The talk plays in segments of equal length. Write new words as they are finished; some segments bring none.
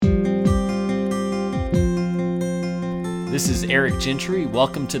This is Eric Gentry.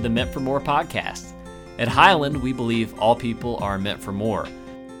 Welcome to the Meant for More podcast. At Highland, we believe all people are meant for more.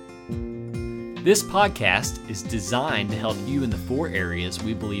 This podcast is designed to help you in the four areas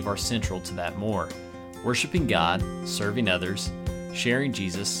we believe are central to that more: worshiping God, serving others, sharing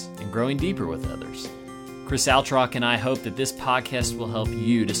Jesus, and growing deeper with others. Chris Altrock and I hope that this podcast will help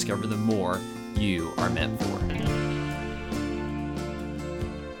you discover the more you are meant for.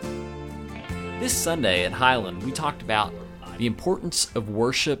 This Sunday at Highland, we talked about the importance of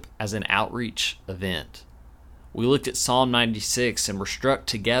worship as an outreach event. We looked at Psalm 96 and were struck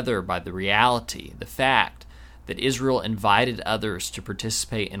together by the reality, the fact that Israel invited others to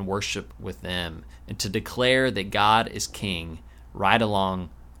participate in worship with them and to declare that God is king right along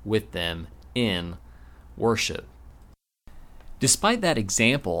with them in worship. Despite that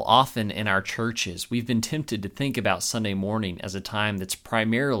example, often in our churches, we've been tempted to think about Sunday morning as a time that's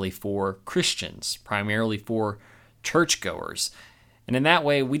primarily for Christians, primarily for churchgoers. And in that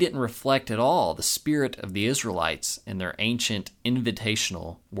way, we didn't reflect at all the spirit of the Israelites and their ancient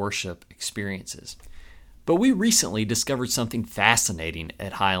invitational worship experiences. But we recently discovered something fascinating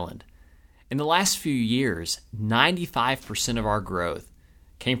at Highland. In the last few years, 95% of our growth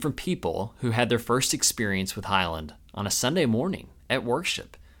came from people who had their first experience with Highland on a Sunday morning at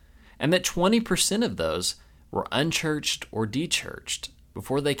worship, and that 20% of those were unchurched or dechurched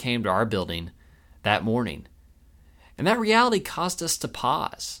before they came to our building that morning. And that reality caused us to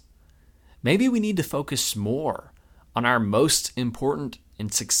pause. Maybe we need to focus more on our most important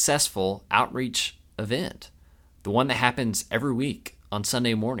and successful outreach event, the one that happens every week on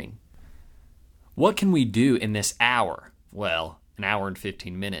Sunday morning. What can we do in this hour, well, an hour and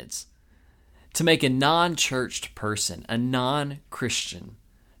 15 minutes, to make a non-churched person, a non-Christian,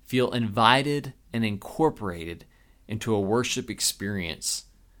 feel invited and incorporated into a worship experience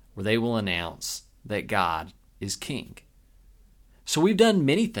where they will announce that God is king? So we've done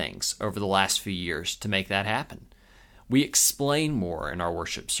many things over the last few years to make that happen. We explain more in our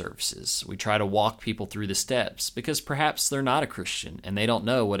worship services. We try to walk people through the steps because perhaps they're not a Christian and they don't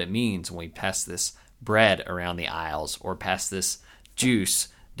know what it means when we pass this bread around the aisles or pass this juice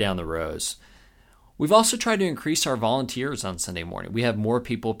down the rows. We've also tried to increase our volunteers on Sunday morning. We have more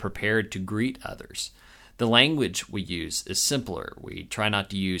people prepared to greet others. The language we use is simpler. We try not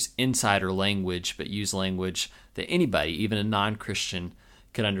to use insider language, but use language that anybody, even a non-Christian,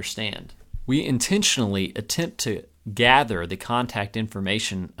 could understand. We intentionally attempt to gather the contact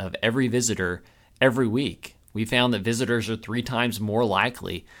information of every visitor every week. We found that visitors are 3 times more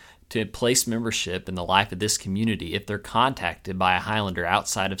likely to place membership in the life of this community if they're contacted by a Highlander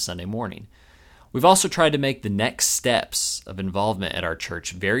outside of Sunday morning. We've also tried to make the next steps of involvement at our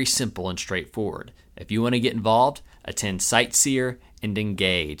church very simple and straightforward. If you want to get involved, attend Sightseer and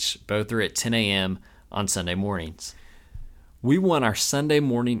Engage. Both are at 10 a.m. on Sunday mornings. We want our Sunday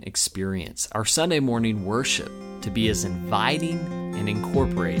morning experience, our Sunday morning worship, to be as inviting and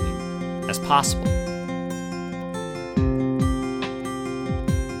incorporating as possible.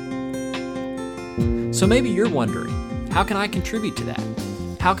 So maybe you're wondering, how can I contribute to that?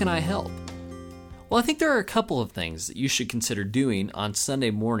 How can I help? Well, I think there are a couple of things that you should consider doing on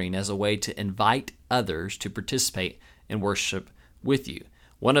Sunday morning as a way to invite others to participate in worship with you.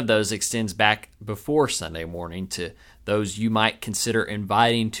 One of those extends back before Sunday morning to those you might consider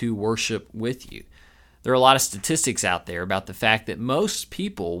inviting to worship with you. There are a lot of statistics out there about the fact that most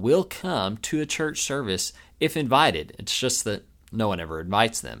people will come to a church service if invited. It's just that no one ever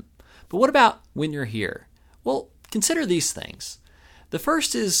invites them. But what about when you're here? Well, consider these things. The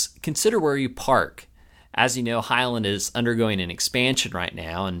first is consider where you park. As you know, Highland is undergoing an expansion right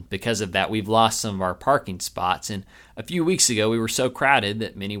now, and because of that, we've lost some of our parking spots. And a few weeks ago, we were so crowded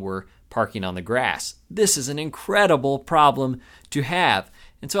that many were parking on the grass. This is an incredible problem to have,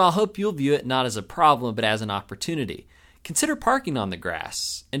 and so I hope you'll view it not as a problem, but as an opportunity. Consider parking on the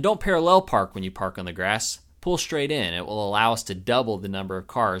grass, and don't parallel park when you park on the grass. Pull straight in. It will allow us to double the number of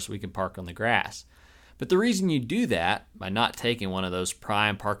cars we can park on the grass. But the reason you do that, by not taking one of those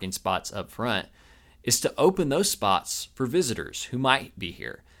prime parking spots up front, is to open those spots for visitors who might be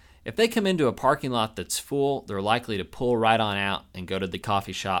here. If they come into a parking lot that's full, they're likely to pull right on out and go to the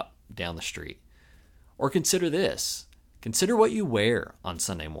coffee shop down the street. Or consider this. Consider what you wear on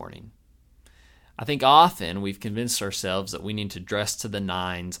Sunday morning. I think often we've convinced ourselves that we need to dress to the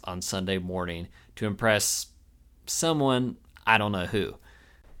nines on Sunday morning to impress someone, I don't know who.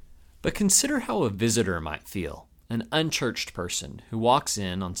 But consider how a visitor might feel, an unchurched person who walks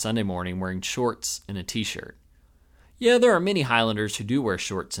in on Sunday morning wearing shorts and a t-shirt. Yeah, there are many Highlanders who do wear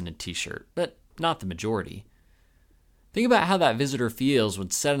shorts and a t-shirt, but not the majority. Think about how that visitor feels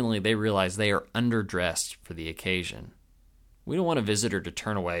when suddenly they realize they are underdressed for the occasion. We don't want a visitor to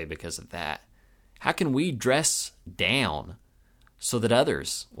turn away because of that. How can we dress down so that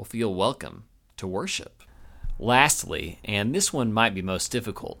others will feel welcome to worship? Lastly, and this one might be most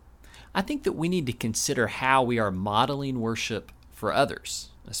difficult, I think that we need to consider how we are modeling worship for others,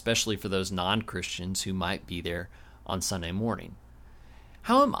 especially for those non-Christians who might be there on Sunday morning.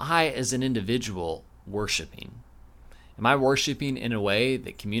 How am I as an individual worshiping? Am I worshiping in a way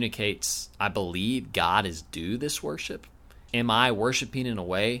that communicates I believe God is due this worship? Am I worshiping in a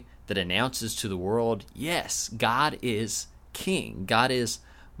way that announces to the world, yes, God is King, God is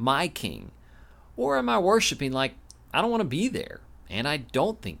my King? Or am I worshiping like I don't want to be there and I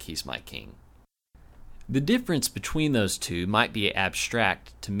don't think He's my King? The difference between those two might be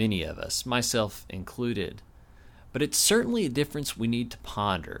abstract to many of us, myself included, but it's certainly a difference we need to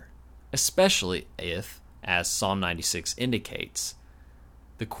ponder, especially if, as Psalm 96 indicates,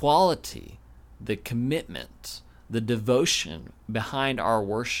 the quality, the commitment, the devotion behind our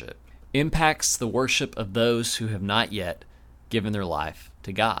worship impacts the worship of those who have not yet given their life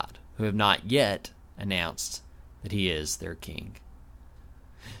to God, who have not yet announced that He is their King.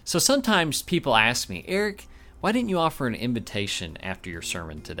 So sometimes people ask me, Eric, why didn't you offer an invitation after your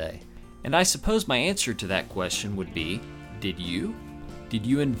sermon today? And I suppose my answer to that question would be, did you? Did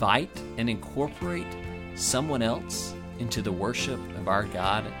you invite and incorporate someone else into the worship of our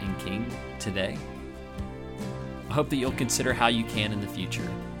God and King today? I hope that you'll consider how you can in the future.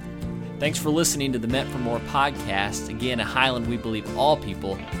 Thanks for listening to the Meant for More podcast. Again, at Highland, we believe all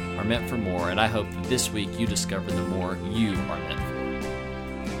people are meant for more, and I hope that this week you discover the more you are meant for.